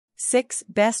6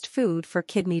 Best food for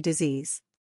kidney disease.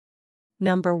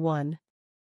 Number 1.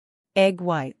 Egg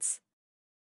whites.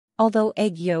 Although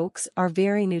egg yolks are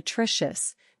very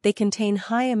nutritious, they contain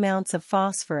high amounts of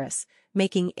phosphorus,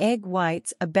 making egg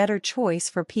whites a better choice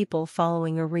for people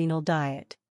following a renal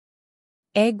diet.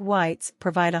 Egg whites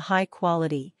provide a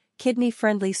high-quality,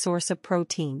 kidney-friendly source of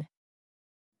protein.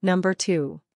 Number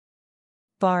 2.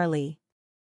 Barley.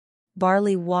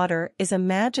 Barley water is a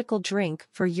magical drink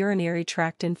for urinary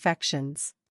tract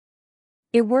infections.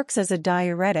 It works as a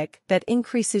diuretic that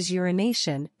increases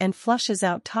urination and flushes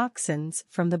out toxins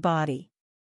from the body.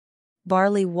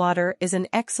 Barley water is an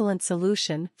excellent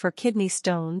solution for kidney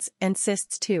stones and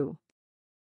cysts too.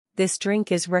 This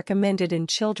drink is recommended in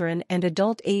children and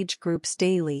adult age groups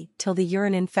daily till the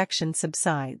urine infection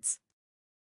subsides.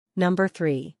 Number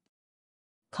 3.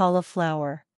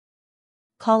 Cauliflower.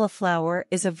 Cauliflower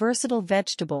is a versatile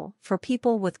vegetable for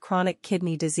people with chronic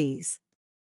kidney disease.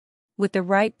 With the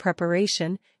right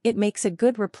preparation, it makes a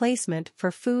good replacement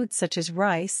for foods such as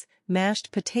rice,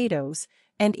 mashed potatoes,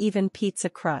 and even pizza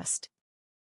crust.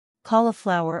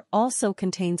 Cauliflower also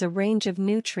contains a range of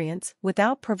nutrients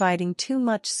without providing too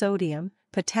much sodium,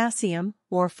 potassium,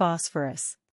 or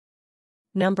phosphorus.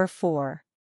 Number 4.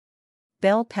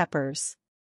 Bell peppers.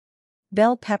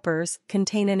 Bell peppers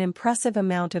contain an impressive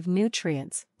amount of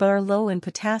nutrients but are low in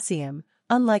potassium,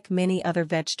 unlike many other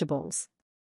vegetables.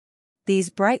 These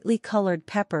brightly colored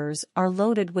peppers are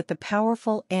loaded with the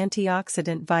powerful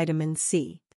antioxidant vitamin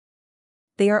C.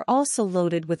 They are also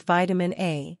loaded with vitamin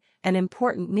A, an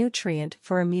important nutrient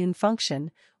for immune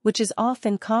function, which is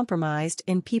often compromised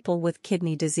in people with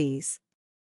kidney disease.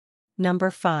 Number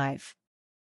 5.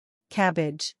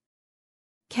 Cabbage.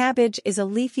 Cabbage is a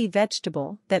leafy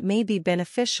vegetable that may be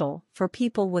beneficial for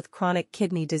people with chronic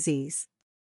kidney disease.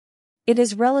 It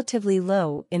is relatively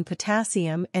low in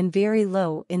potassium and very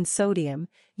low in sodium,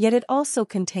 yet it also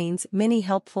contains many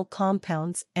helpful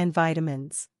compounds and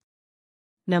vitamins.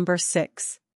 Number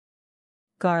 6.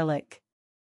 Garlic.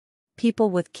 People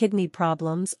with kidney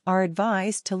problems are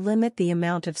advised to limit the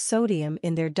amount of sodium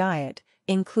in their diet,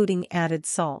 including added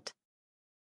salt.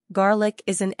 Garlic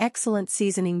is an excellent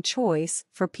seasoning choice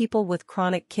for people with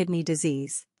chronic kidney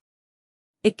disease.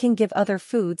 It can give other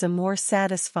foods a more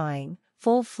satisfying,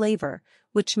 full flavor,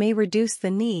 which may reduce the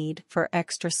need for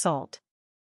extra salt.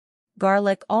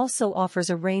 Garlic also offers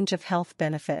a range of health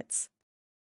benefits.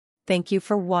 Thank you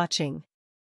for watching.